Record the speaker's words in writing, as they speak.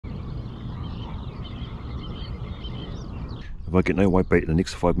If I get no whitebait in the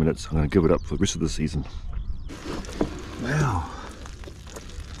next 5 minutes, I'm going to give it up for the rest of the season. Wow.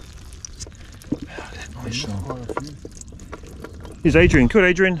 Nice shoal. Here's Adrian. Good,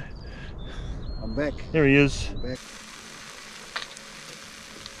 Adrian. I'm back. There he is. I'm back.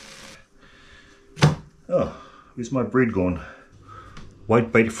 Oh, where's my bread gone?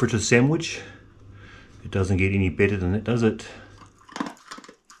 Whitebait fritter sandwich. It doesn't get any better than that, does it?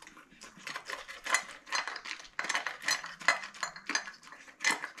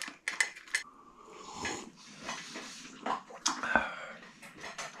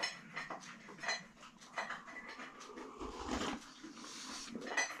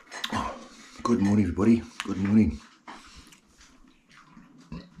 Good morning, everybody. Good morning.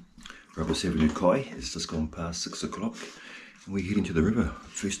 Rubba's having a kai. It's just gone past 6 o'clock. And we're heading to the river.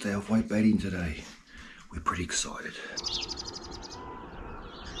 First day of whitebaiting today. We're pretty excited.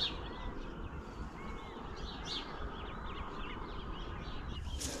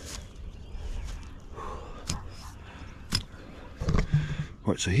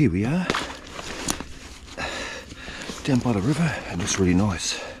 Right, so here we are. Down by the river, and it's really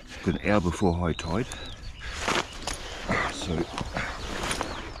nice. Got an hour before high tide. So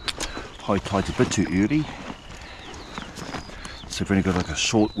high tide's a bit too early. So we've only got like a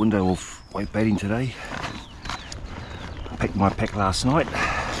short window of whitebaiting today. I packed my pack last night.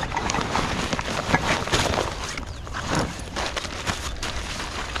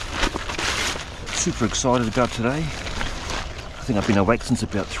 Super excited about today. I think I've been awake since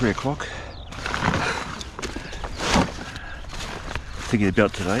about 3 o'clock. Thinking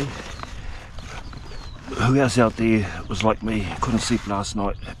about today. Who else out there was like me, couldn't sleep last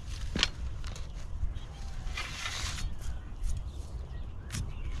night?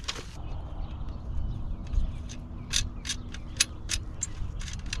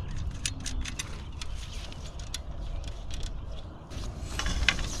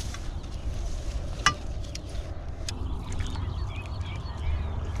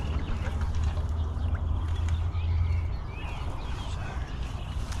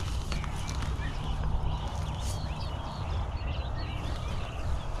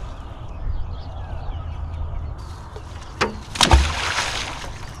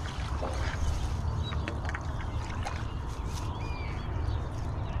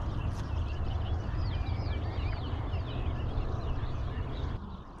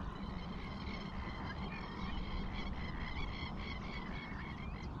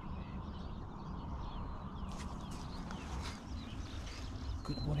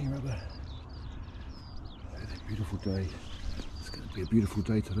 Good morning, Rubba. It's a beautiful day. It's going to be a beautiful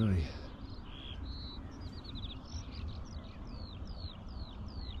day today.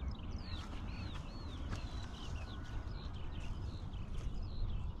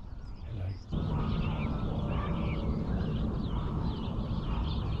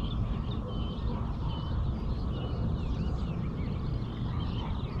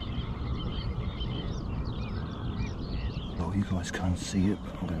 Oh, you guys can't see it,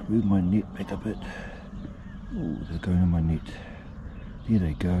 but I'm going to move my net back a bit. Oh, they're going in my net. There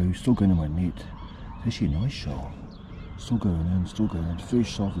they go, still going in my net. It's actually a nice shoal. Still going in, still going in.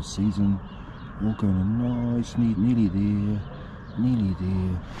 First shoal of the season. All going in nice, nearly there. Nearly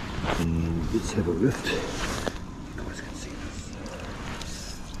there. And let's have a lift. You guys can see this.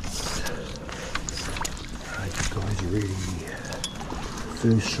 Alright, you guys, you ready?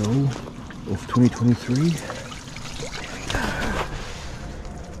 First shoal of 2023.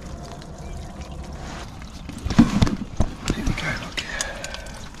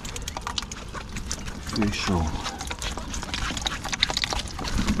 Very shoal.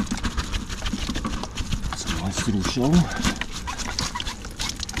 It's a nice little shoal.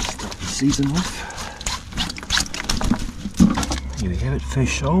 Start the season off. Here we have it,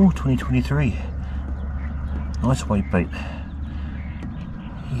 first shoal 2023. Nice whitebait.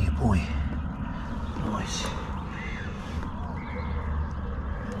 Yeah, boy. Nice.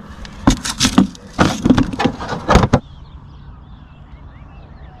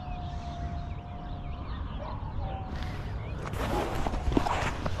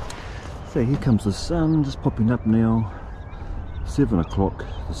 So here comes the sun, just popping up now. 7 o'clock,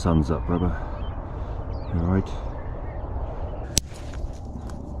 the sun's up, Rubba. Alright.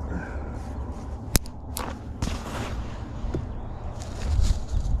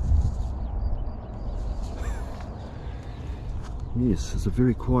 Yes, it's a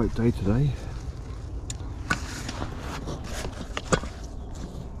very quiet day today.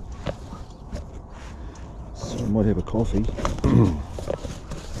 So I might have a coffee.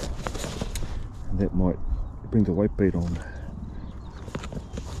 That might bring the whitebait on.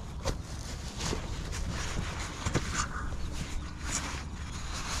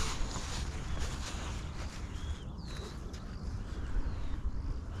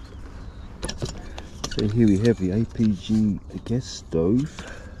 So here we have the APG gas stove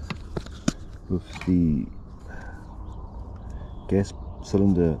with the gas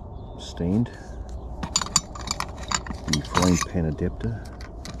cylinder stand, the frying pan adapter,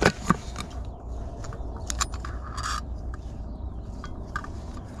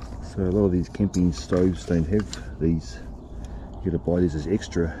 so a lot of these camping stoves don't have these. You gotta buy these as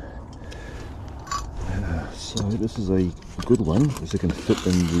extra. So this is a good one, as it can fit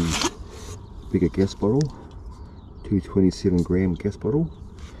in the bigger gas bottle, 227 gram gas bottle.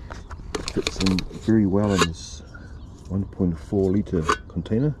 It fits in very well in this 1.4 litre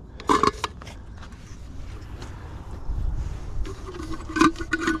container.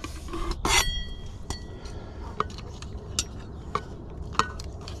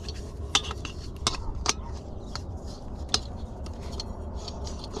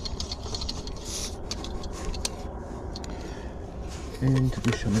 And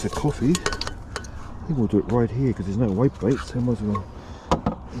we shall make a coffee. I think we'll do it right here because there's no whitebait, so we might as well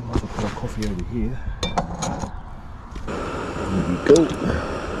put our coffee over here. There we go.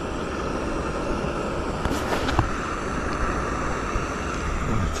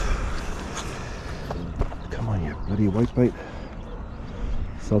 Right. Come on, you bloody whitebait.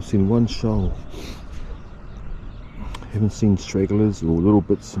 So I've seen one shoal. Haven't seen stragglers or little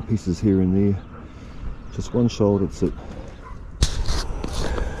bits and pieces here and there. Just one shoal, that's it.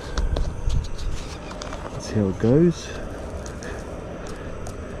 How it goes.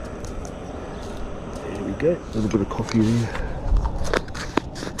 There we go, a little bit of coffee there.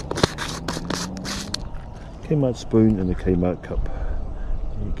 Kmart spoon and a Kmart cup.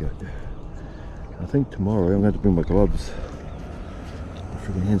 There you go. I think tomorrow I'm going to bring my gloves. My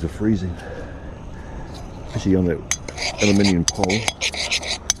freaking hands are freezing, especially on that aluminium pole.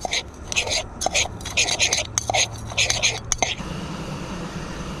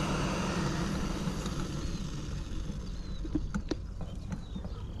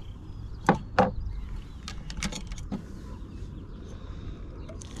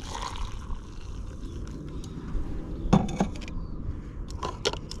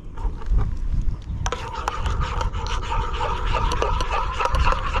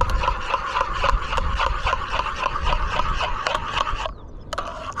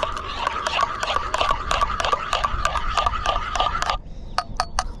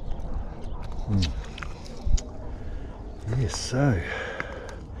 Yes, so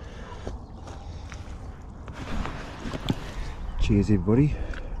cheers everybody,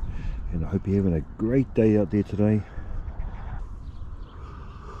 and I hope you're having a great day out there today.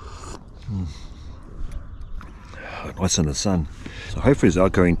 Nice in the sun, so hopefully this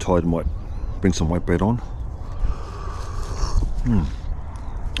outgoing tide might bring some whitebait on.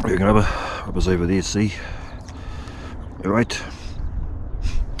 We're going Rubba's over there, see? Alright,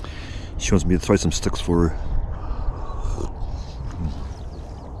 she wants me to throw some sticks for her.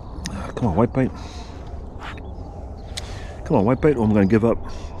 Come on, whitebait. Come on, whitebait, or I'm going to give up.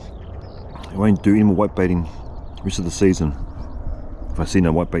 I won't do any more whitebaiting the rest of the season. If I see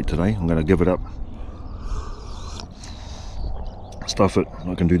no whitebait today, I'm going to give it up. Stuff it, I'm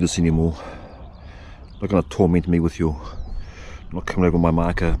not going to do this anymore. Not going to torment me with your not coming over my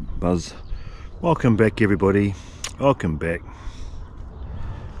marker buzz. Welcome back everybody, welcome back.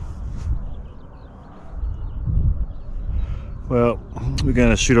 Well, we're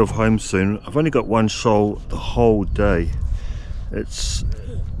going to shoot off home soon. I've only got one shoal the whole day. It's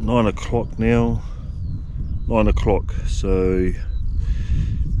 9 o'clock now. 9 o'clock, so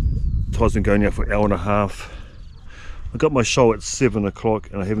tide's been going now for an hour and a half. I got my shoal at 7 o'clock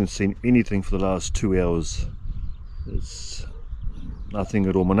and I haven't seen anything for the last 2 hours. It's nothing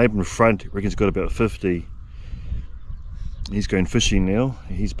at all. My neighbour in front reckons he's got about 50. He's going fishing now.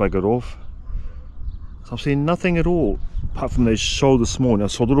 He's buggered off. So I've seen nothing at all, apart from that shoal this morning. I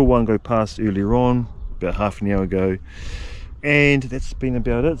saw a little one go past earlier on, about half an hour ago, and that's been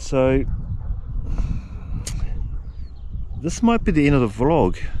about it. So this might be the end of the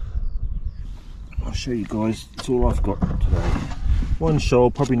vlog. I'll show you guys, that's all I've got today. One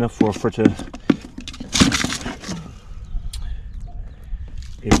shoal, probably enough for a fritter.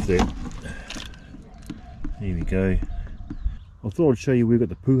 If that. There we go. I thought I'd show you where we got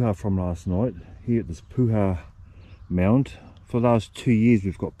the puha from last night. Here at this puha mound. For the last 2 years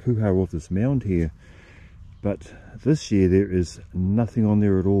we've got puha off this mound here, but this year there is nothing on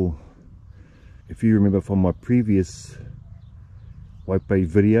there at all. If you remember from my previous whitebait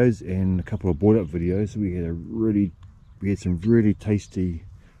videos and a couple of boil up videos, we had some really tasty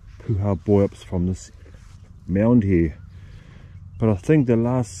puha boil ups from this mound here. But I think the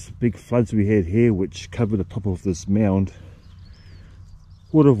last big floods we had here, which covered the top of this mound,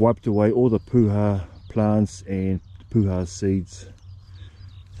 would have wiped away all the puha plants and puha seeds.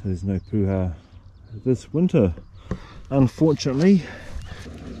 So there's no puha this winter, unfortunately.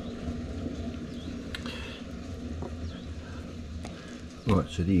 Right,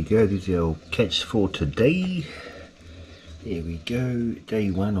 so there you go, there's our catch for today. There we go,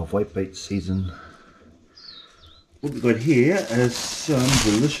 day 1 of whitebait season. What we've got here is some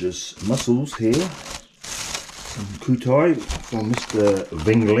delicious mussels here. Some kutai from Mr.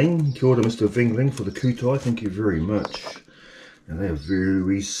 Vingling. Kia ora, Mr. Vingling, for the kutai, thank you very much. And they're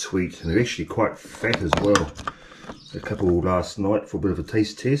very sweet, and they're actually quite fat as well. So a couple last night for a bit of a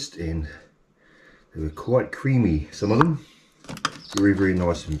taste test, and they were quite creamy, some of them. Very, very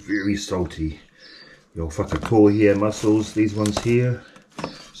nice and very salty. Your whakatoa here mussels, these ones here.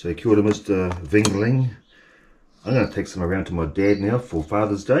 So kia ora, Mr. Vingling. I'm going to take some around to my dad now for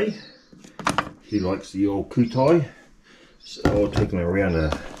Father's Day. He likes the old kutai. So I'll take them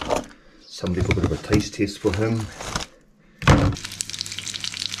around someday for a bit of a taste test for him.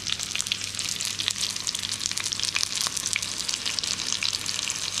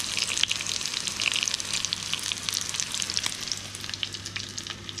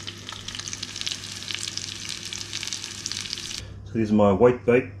 So these are my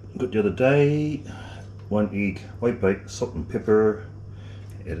whitebait got the other day. 1 egg whitebait, salt and pepper,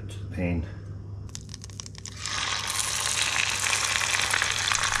 add it to the pan.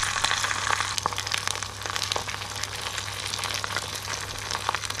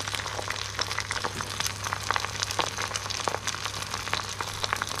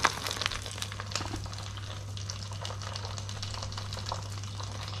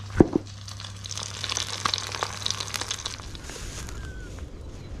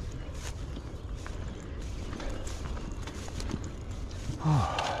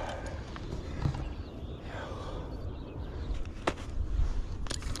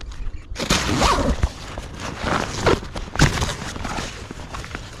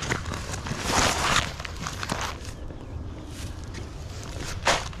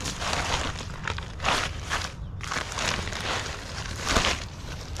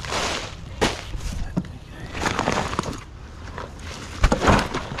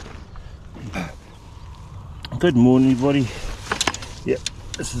 Good morning, everybody. Yep,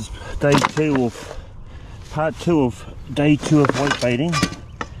 this is day 2 of part 2 of day 2 of whitebaiting.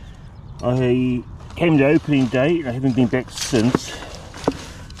 I came to opening day and I haven't been back since,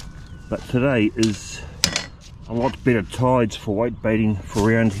 but today is a lot better tides for whitebaiting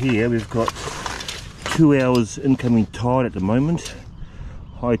for around here. We've got 2 hours incoming tide at the moment.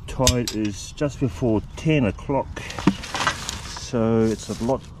 High tide is just before 10 o'clock, so it's a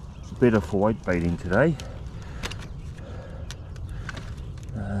lot better for whitebaiting today.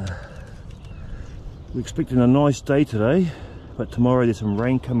 We're expecting a nice day today, but tomorrow there's some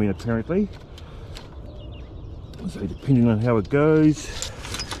rain coming apparently. So depending on how it goes,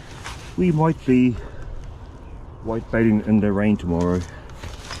 we might be whitebaiting in the rain tomorrow.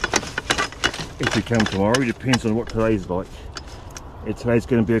 If we come tomorrow, it depends on what today's like. If today's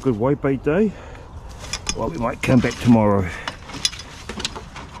going to be a good whitebait day, well, we might come back tomorrow.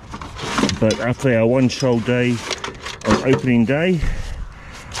 But after our 1 shoal day on opening day,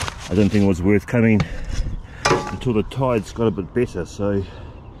 I don't think it was worth coming until the tides got a bit better. So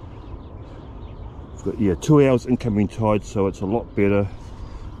we've got 2 hours incoming tide, so it's a lot better.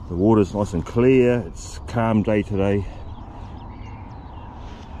 The water's nice and clear. It's a calm day today.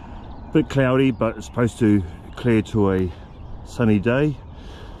 A bit cloudy, but it's supposed to clear to a sunny day.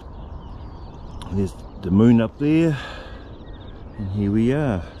 And there's the moon up there, and here we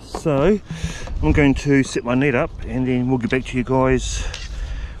are. So I'm going to set my net up, and then we'll get back to you guys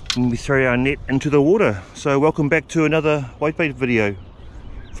when we throw our net into the water. So welcome back to another whitebait video,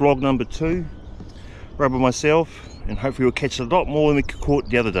 vlog number 2. Rubba myself, and hopefully we'll catch a lot more than we caught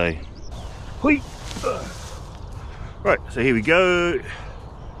the other day. Hui! Right, so here we go.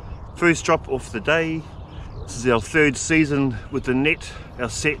 First drop off the day. This is our 3rd season with the net, our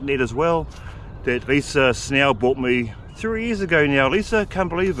set net as well, that Lisa Snell bought me 3 years ago now. Lisa, can't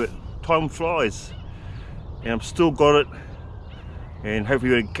believe it, time flies. And I've still got it, and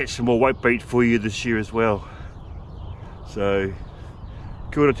hopefully we're going to catch some more whitebait for you this year as well. So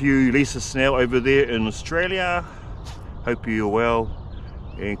kia ora to you, Lisa Snell over there in Australia, hope you're well.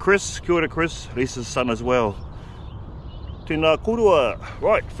 And Chris, kia ora Chris, Lisa's son as well. Tēnā korua.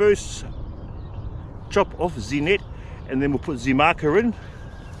 Right, first chop off the net, and then we'll put the marker in.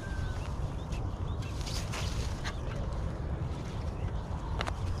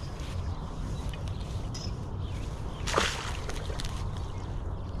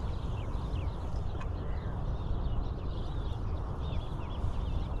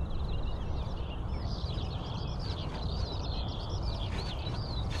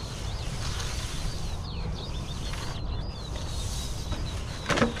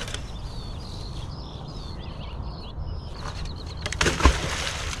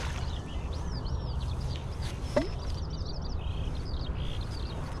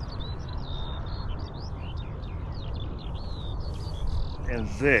 And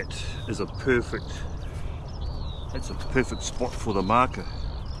that is that's a perfect spot for the marker.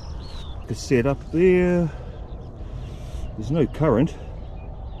 The setup there, there's no current.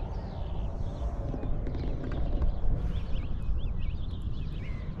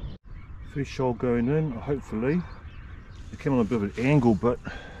 First shoal going in, hopefully. They came on a bit of an angle, but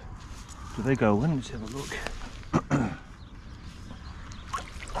do they go in? Let's have a look.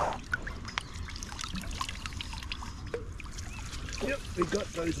 Yep, we got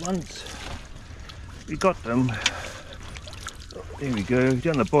those ones. We got them. Oh, there we go,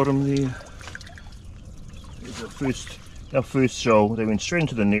 down the bottom there. There's our first shoal. They went straight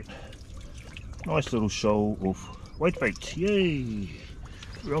into the net. Nice little shoal of whitebait. Yay!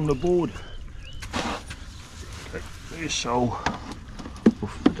 We're on the board. Okay, first shoal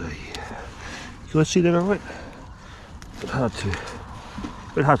of the day. You guys see that alright? Bit hard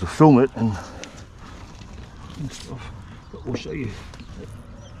to film it and stuff, but we'll show you.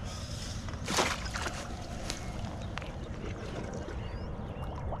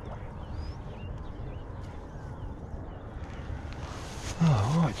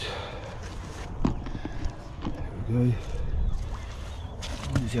 Alright. There we go.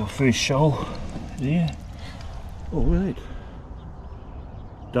 There's our first shoal there. Oh, look at that.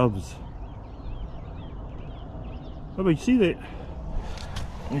 Doves. Oh, but you see that?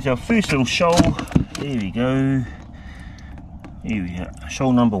 There's our first little shoal. There we go. Here we are.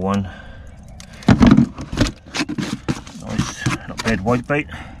 Shoal number one. Nice, not bad whitebait.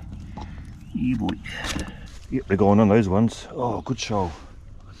 Yeah, boy. Yep, they're going on those ones. Oh, good shoal.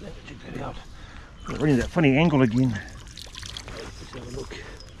 Check that out. We're running that funny angle again. Let's have a look.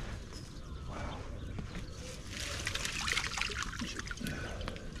 Wow.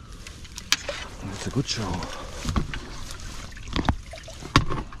 That's a good shoal.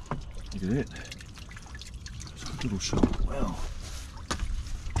 Look at that. It's a good little shoal. Wow.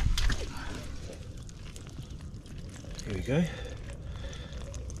 There we go.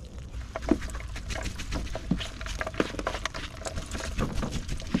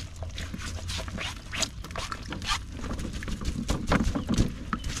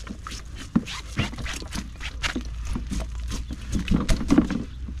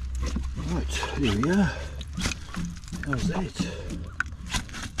 There we are. How's that?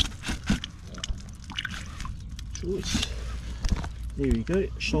 Choice. There we go,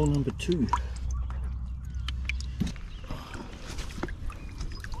 shoal number two.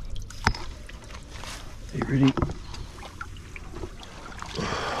 Are you ready?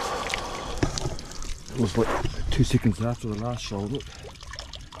 It was like 2 seconds after the last shoal, look.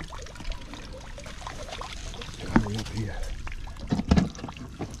 Hurry up here.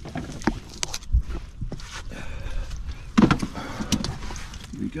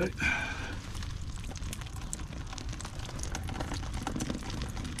 Here we go.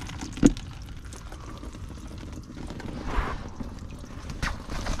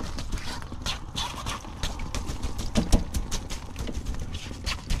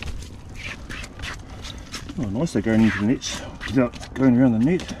 Oh, nice, they're going into the nets without going around the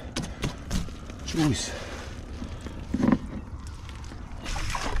net. Choice.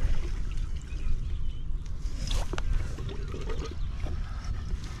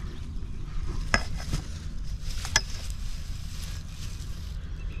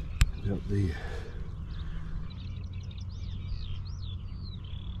 Out there.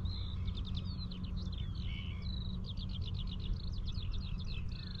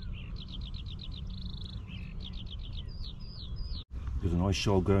 There's a nice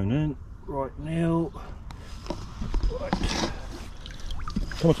shoal going in right now. Right.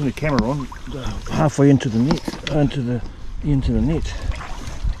 Come on, turn the camera on. Halfway into the net, into the net.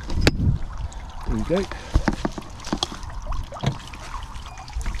 There we go.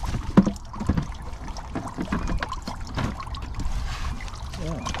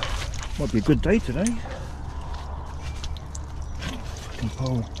 Oh, might be a good day today. Fucking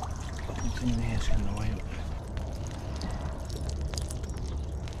pole. It's in there, it's in the way up.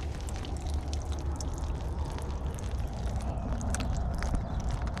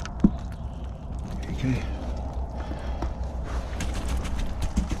 Okay.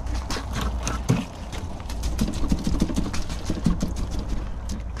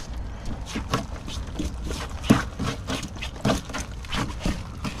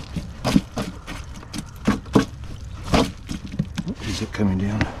 Is it coming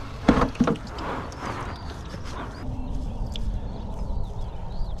down?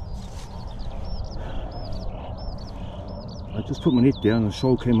 I just put my net down and the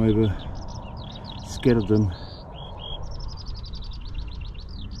shoal came over. Scattered them.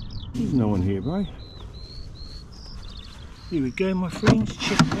 There's no one here, bro. Here we go, my friends,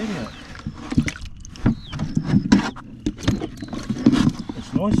 check that out.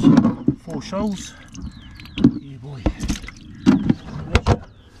 That's nice, 4 shoals. Yeah boy.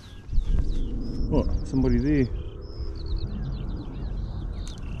 What, somebody there.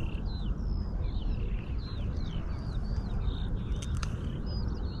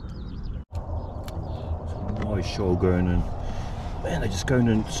 Some nice shoal going in. Man, they're just going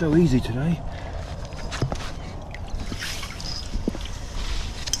in so easy today.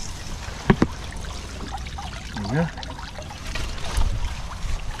 There we go.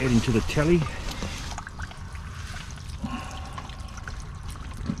 Adding to the tally.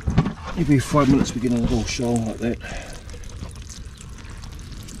 Every 5 minutes we get a little shoal like that.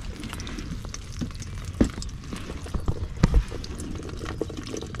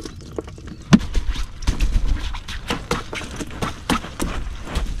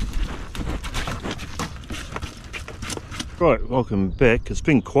 Right, welcome back. It's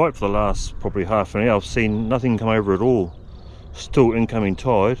been quiet for the last probably half an hour. I've seen nothing come over at all. Still incoming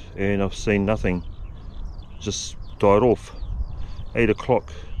tide, and I've seen nothing. Just died off. 8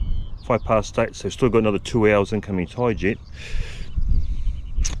 o'clock, 5 past 8, so still got another 2 hours incoming tide yet.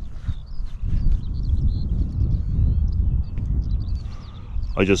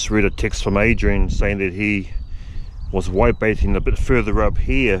 I just read a text from Adrian saying that he was whitebaiting a bit further up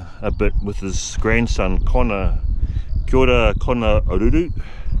here a bit with his grandson Connor. Kia ora, Connor Oruru,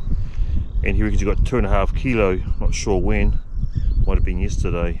 and he reckons he got 2.5 kilo, not sure when, might have been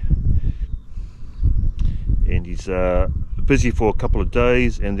yesterday. And he's busy for a couple of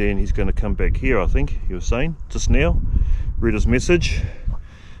days, and then he's going to come back here, I think he was saying, just now. Read his message.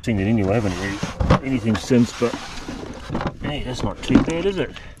 Seen it anyway, I haven't read anything since, but hey, that's not too bad, is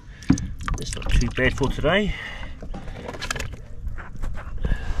it? That's not too bad for today.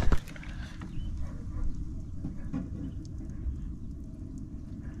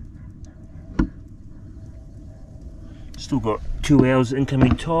 Still got 2 hours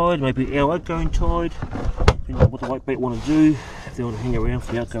incoming tide, maybe an hour outgoing tide, depending on what the whitebait want to do. If they want to hang around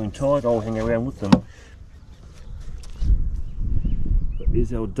for the outgoing tide, I'll hang around with them. But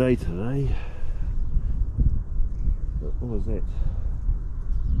here's our day today. What was that?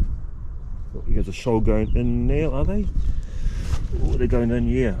 Oh, you got a shoal going in now, are they? Oh, they're going in,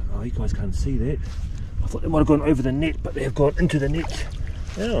 yeah. Oh, you guys can't see that. I thought they might have gone over the net, but they've gone into the net.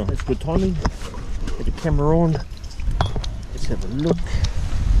 Oh, that's good timing. Get the camera on. Let's have a look.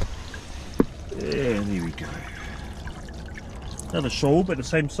 Yeah, there we go. Another shoal, but the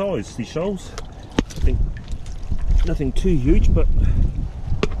same size, these shoals. I think nothing too huge, but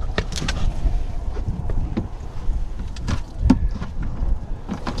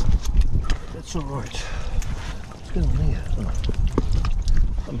that's alright. What's going on here? Oh,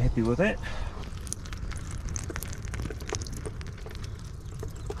 I'm happy with that.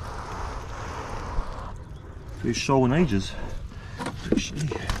 First shoal in ages, actually.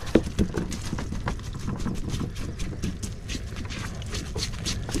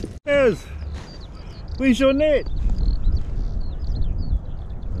 Where's your net?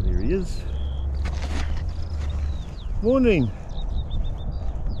 Oh, there he is. Morning.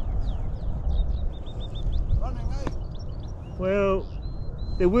 Running, eh? Well,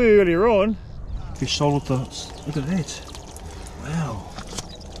 they were earlier on. Fish shoal with the, look at that. Wow.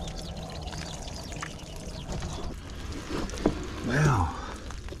 Wow.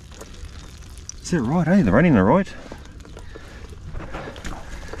 Is that right, eh? They're running alright.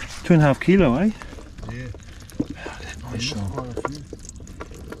 2.5 kilo, eh? Yeah. Wow, that's nice shoal.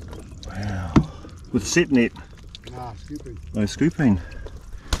 Wow. With a set net? Nah, scooping. No scooping.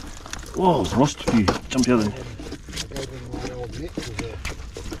 Whoa, I've lost a few. Jumped out of there. I gave them my old net with the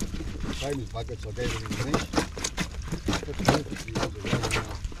famous buckets. I gave them in the net.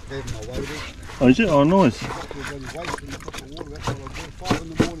 Gave them my waders. Oh, is it? Oh, nice.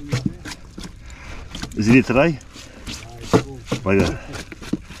 Is he there today? No, he's cool. Later.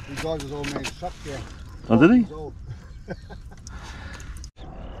 He drives his old man's truck down. Oh, did he? He's old.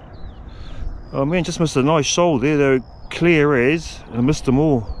 Oh man, just missed a nice shoal there. They were clear as, and I missed them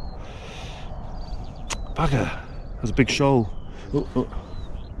all. Bugger. There's a big shoal. Oh, oh.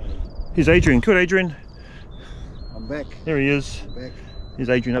 Here's Adrian. Good, Adrian. I'm back. There he is. I'm back. Here's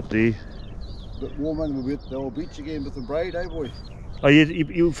Adrian up there. A bit warmer and we're at the old beach again with the braid, eh boy? Oh,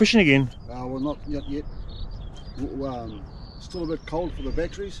 you're fishing again? Well, not yet. Still a bit cold for the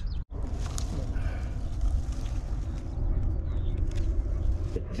batteries.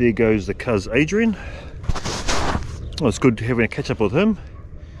 There goes the cuz Adrian. Well, it's good having a catch up with him.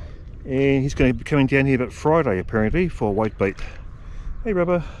 And he's going to be coming down here about Friday apparently for a whitebait. Hey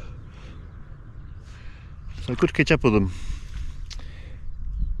Rubba. So good to catch up with him.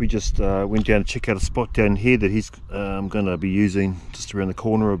 We just went down to check out a spot down here that he's going to be using just around the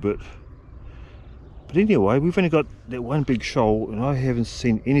corner a bit. But anyway, we've only got that one big shoal, and I haven't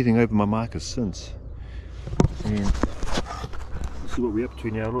seen anything over my markers since. And this is what we're up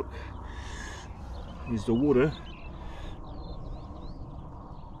to now. Look, here's the water.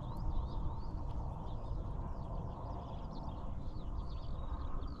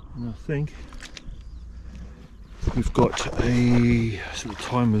 And I think we've got a, so the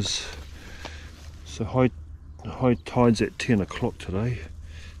time is, so high tide's at 10 o'clock today.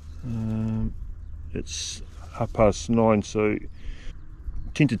 It's 9:30, so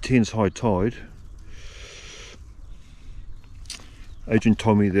 10 to 10 is high tide. Adrian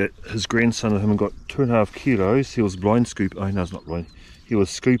told me that his grandson and him got 2.5 kilos. He was blind scoop. Oh no, it's not blind. He was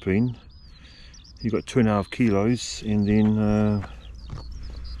scooping. He got 2.5 kilos, and then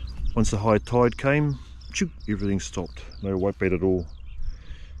once the high tide came, everything stopped. No whitebait at all.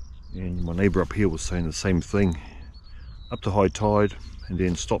 And my neighbour up here was saying the same thing. Up to high tide and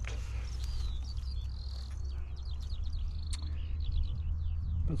then stopped.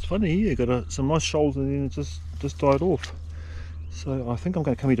 It's funny, you got some nice shoals and then it just died off. So I think I'm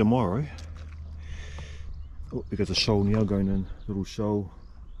going to come here tomorrow. Oh, there's a shoal now going in, little shoal.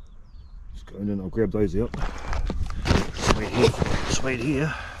 Just going in, I'll grab those out. Just wait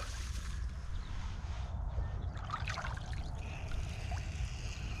here.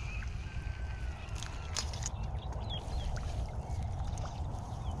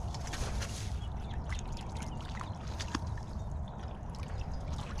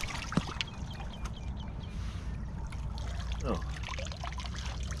 Oh,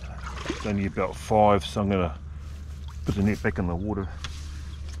 it's only about 5, so I'm going to put the net back in the water.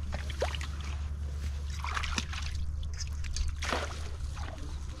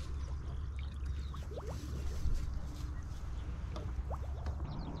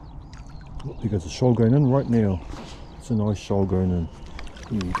 Oh, there goes a shoal going in right now. It's a nice shoal going in.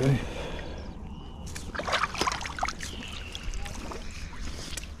 Here we go.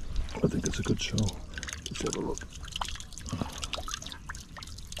 I think it's a good shoal. Let's have a look.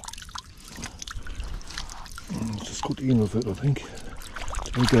 Just got the end of it, I think.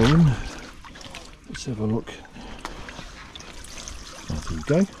 So we go in. Let's have a look. Oh, there we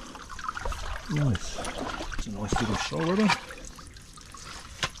go. Nice. It's a nice little shoal rubber.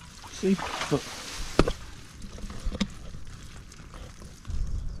 See? Look.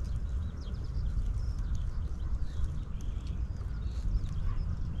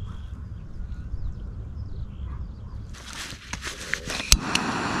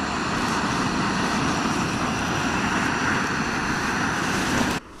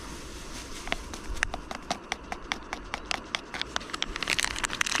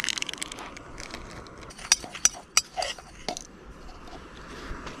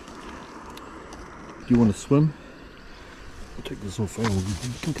 Do you want to swim? I'll take this off. Oh,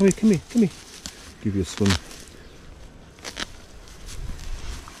 come here. Give you a swim.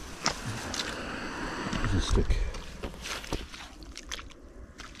 There's a stick.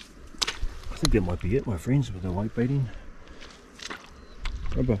 I think that might be it, my friends, with the whitebaiting.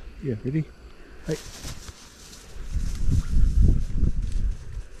 Rubber, yeah, ready? Hey.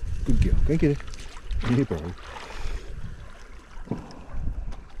 Good girl, go get it. Here, bro.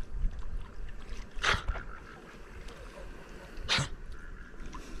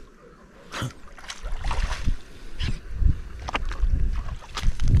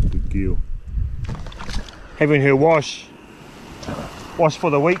 Gill. Having her wash for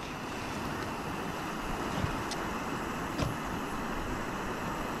the week.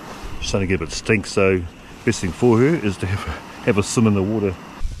 She's starting to get a bit stink, so best thing for her is to have a swim in the water.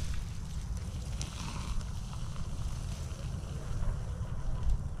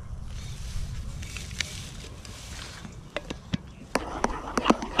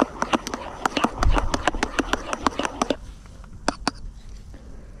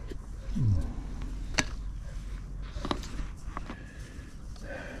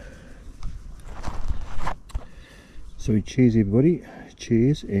 So cheers everybody,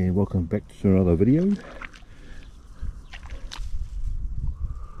 cheers, and welcome back to another video.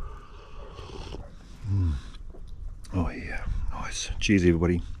 Oh yeah, nice. Cheers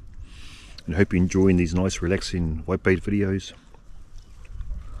everybody, and hope you're enjoying these nice relaxing whitebait videos.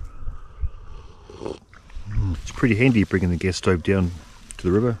 It's pretty handy bringing the gas stove down to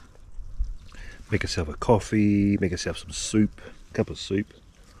the river. Make yourself a coffee, make yourself some soup, a cup of soup.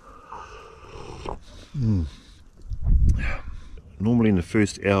 Normally in the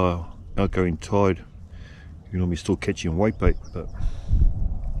first hour outgoing tide you're normally still catching whitebait, but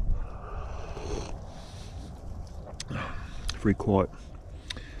very quiet.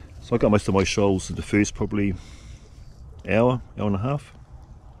 So I got most of my shoals in the first probably hour and a half.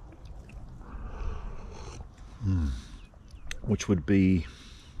 Which would be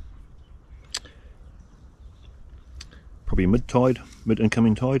probably mid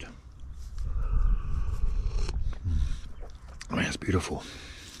incoming tide. Oh, that's beautiful.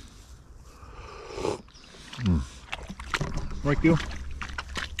 Right, Gil?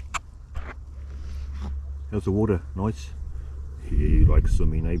 How's the water? Nice? Yeah, you like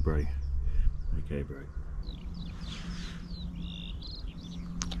swimming, eh, bro? Okay, bro.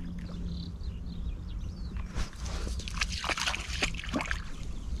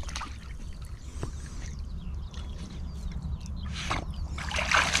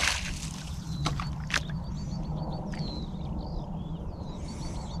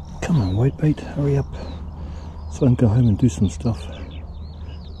 Come on, Whitebait, hurry up so I can go home and do some stuff.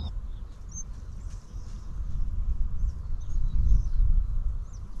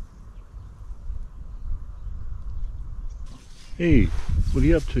 Hey, what are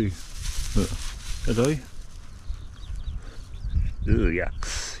you up to? Hello? Ooh,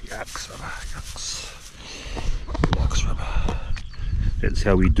 yucks, Rubba. That's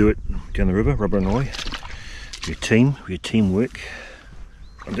how we do it down the river, Rubba and I. We're teamwork.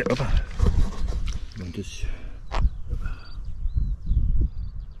 On that Rubba. On this Rubba.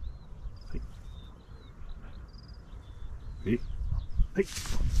 Hey. Ready? Hey.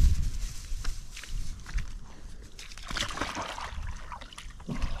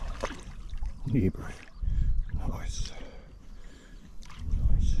 Yeah, bro. Nice.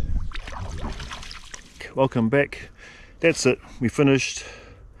 Welcome back. That's it. We finished.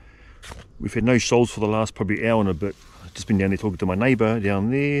 We've had no shoals for the last probably hour and a bit. I've just been down there talking to my neighbour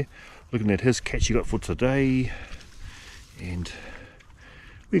down there, looking at his catch he got for today, and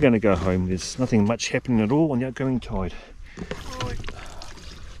we're going to go home. There's nothing much happening at all on the outgoing tide.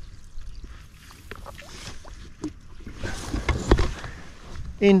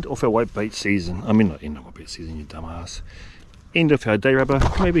 End of our whitebait season. I mean, not end of whitebait season, you dumbass. End of our day, Rubba.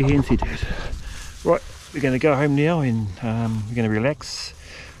 Come over here and see Dad. Right, we're going to go home now and we're going to relax.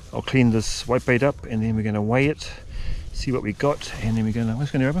 I'll clean this whitebait up and then we're going to weigh it, see what we got, and then we're going to, what's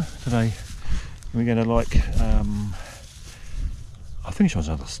going to Rubba today? We're going to like, I think she wants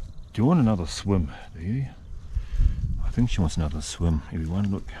another, do you want another swim, do you? I think she wants another swim, everyone,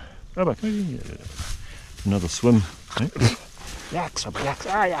 look. Rubba, come over here. Another swim. Eh? Yucks, yucks.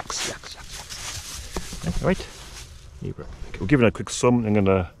 Right? Yeah, bro. Okay, we'll give it a quick swim. I'm going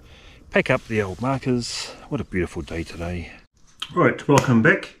to pack up the old markers. What a beautiful day today. Right, welcome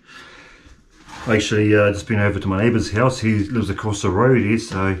back. I actually just been over to my neighbour's house. He lives across the road here,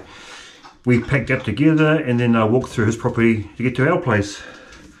 so we packed up together and then I walked through his property to get to our place.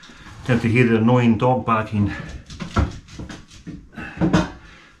 Have to hear the annoying dog barking. I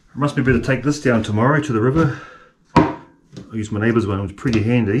must be able to take this down tomorrow to the river. I used my neighbour's one, it was pretty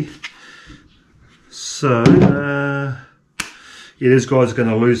handy. So, yeah, these guys are going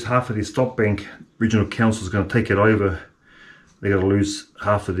to lose half of their stop bank. Regional Council is going to take it over. They're going to lose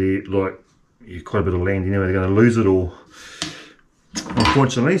half of their, like, quite a bit of land anyway. They're going to lose it all,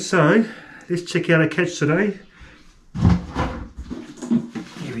 unfortunately. So, let's check out our catch today.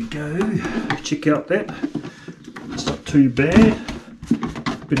 Here we go. Check out that. It's not too bad.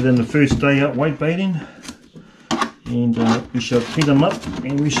 Better than the first day out whitebaiting. And we shall clean them up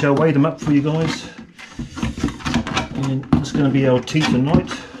and we shall weigh them up for you guys. And it's going to be our tea tonight.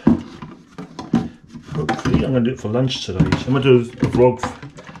 Hopefully, I'm going to do it for lunch today. So I'm going to do a vlog,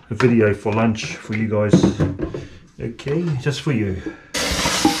 a video for lunch for you guys. Okay, just for you.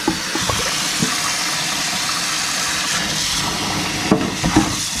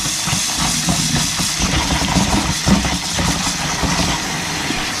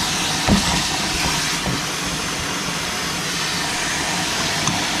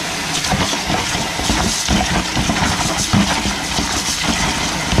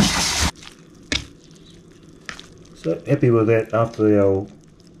 So happy with that after our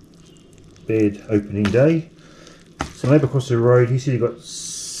bad opening day. So neighbour across the road, he said he got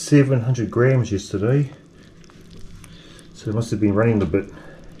 700 grams yesterday. So it must have been raining a bit.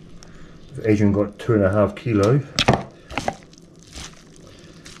 Adrian got 2.5 kilo.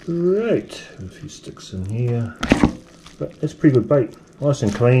 Right, a few sticks in here. But that's pretty good bait. Nice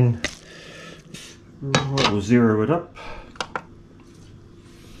and clean. Right, we'll zero it up.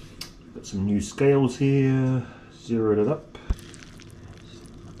 Got some new scales here. Zeroed it up.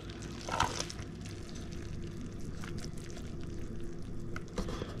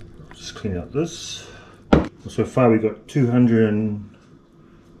 Just clean out this. So far we got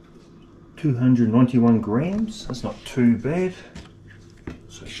 291 grams. That's not too bad.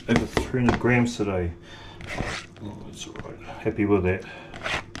 So over 300 grams today. Oh, that's alright. Happy with that.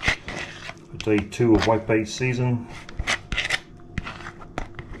 Day 2 of whitebait season.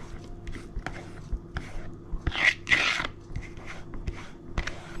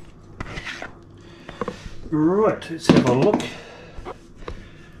 Right, let's have a look.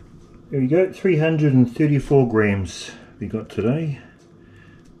 There we go, 334 grams we got today.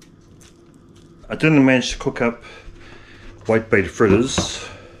 I didn't manage to cook up whitebait fritters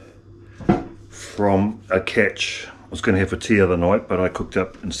from a catch. I was going to have for tea the other night, but I cooked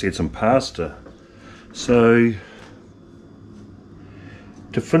up instead some pasta. So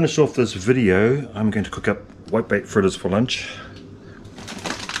to finish off this video, I'm going to cook up whitebait fritters for lunch.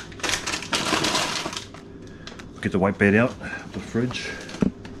 Get the whitebait out of the fridge.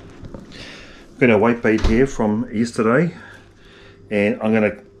 I've got a whitebait here from yesterday, and I'm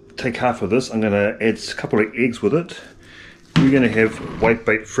going to take half of this. I'm going to add a couple of eggs with it. We're going to have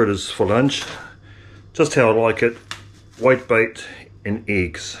whitebait fritters for lunch, just how I like it. Whitebait and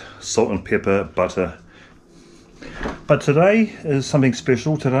eggs, salt and pepper, butter. But today is something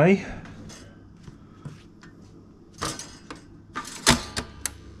special today.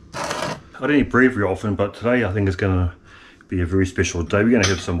 I don't eat bread very often, but today I think is going to be a very special day. We're going to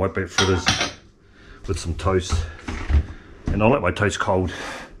have some whitebait fritters with some toast, and I like my toast cold.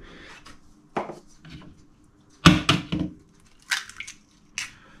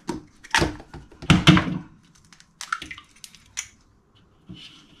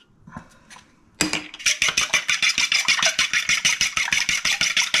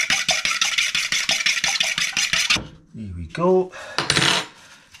 There we go.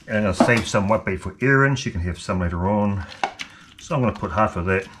 And I'm going to save some whitebait for Erin. She can have some later on. So I'm going to put half of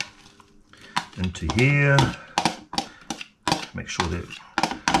that into here. Make sure that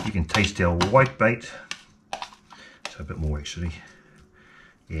you can taste our whitebait. So a bit more actually.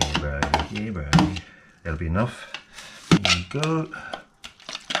 Yeah, bro. Yeah, bro. That'll be enough. There you go.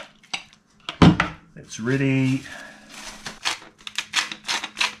 That's ready.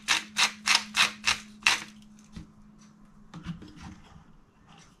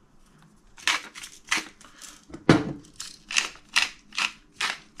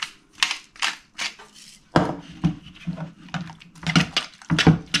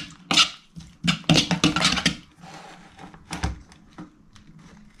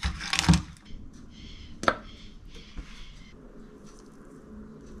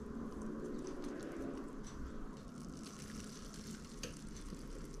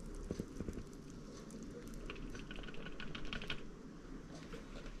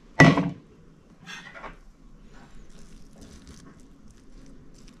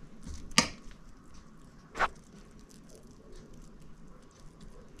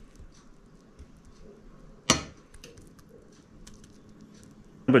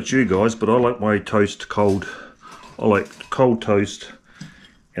 About you guys, but I like my toast cold. I like cold toast,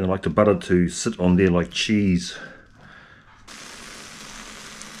 and I like the butter to sit on there like cheese.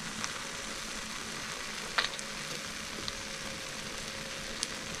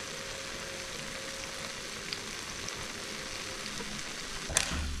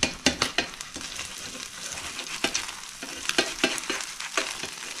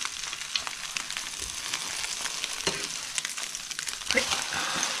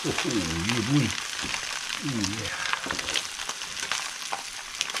 Oh, yeah, boy. Ooh, yeah.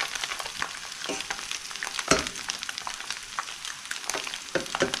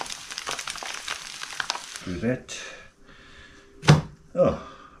 Do that. Oh,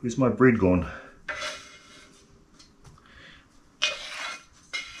 where's my bread gone?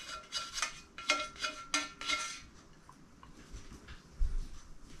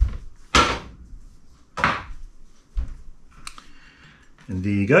 And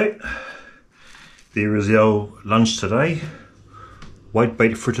there you go. There is our lunch today.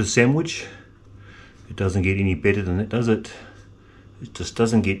 Whitebait fritter sandwich. It doesn't get any better than that, does it? It just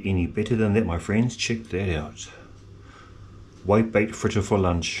doesn't get any better than that, my friends. Check that out. Whitebait fritter for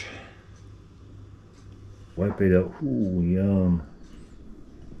lunch. Whitebait out. Ooh, yum.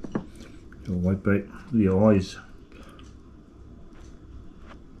 Whitebait. Look at your eyes.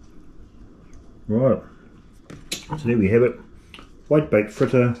 Right. So there we have it. Whitebait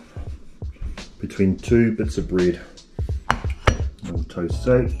fritter between two bits of bread. Little toast.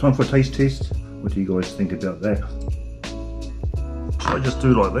 So, time for a taste test. What do you guys think about that? Should I just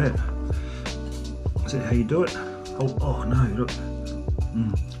do it like that? Is that how you do it? Oh, oh no, look.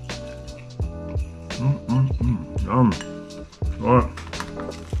 Yum. Right.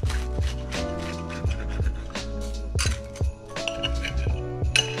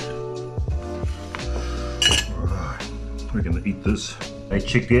 We're going to eat this. Hey,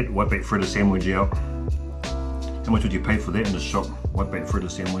 check that whitebait fritter sandwich out. How much would you pay for that in the shop? Whitebait fritter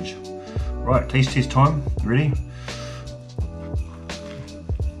sandwich. Right, taste test time. Ready?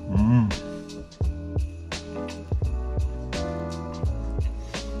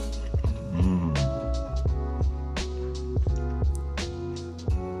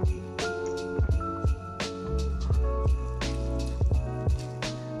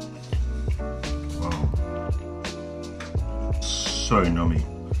 So yummy,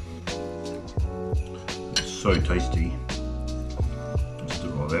 so tasty. Let's do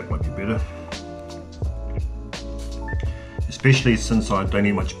it like that, might be better. Especially since I don't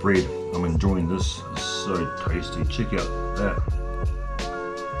eat much bread, I'm enjoying this. It's so tasty. Check out that.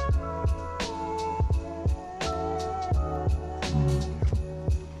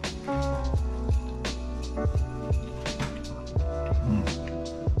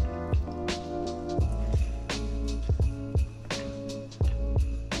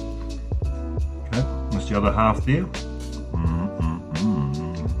 The other half there.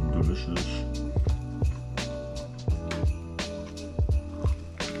 Delicious.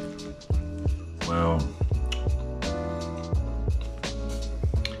 Wow.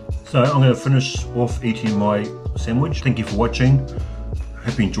 So I'm going to finish off eating my sandwich. Thank you for watching.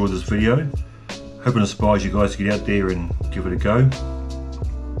 Hope you enjoyed this video. Hope it inspires you guys to get out there and give it a go.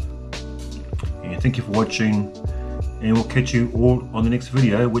 And thank you for watching. And we'll catch you all on the next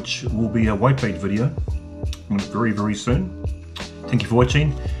video, which will be a whitebait video. Very, very soon. Thank you for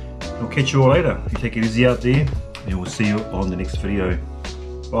watching. I'll catch you all later. You take it easy out there, and we'll see you on the next video.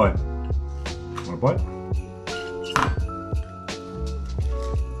 Bye. Want a bite?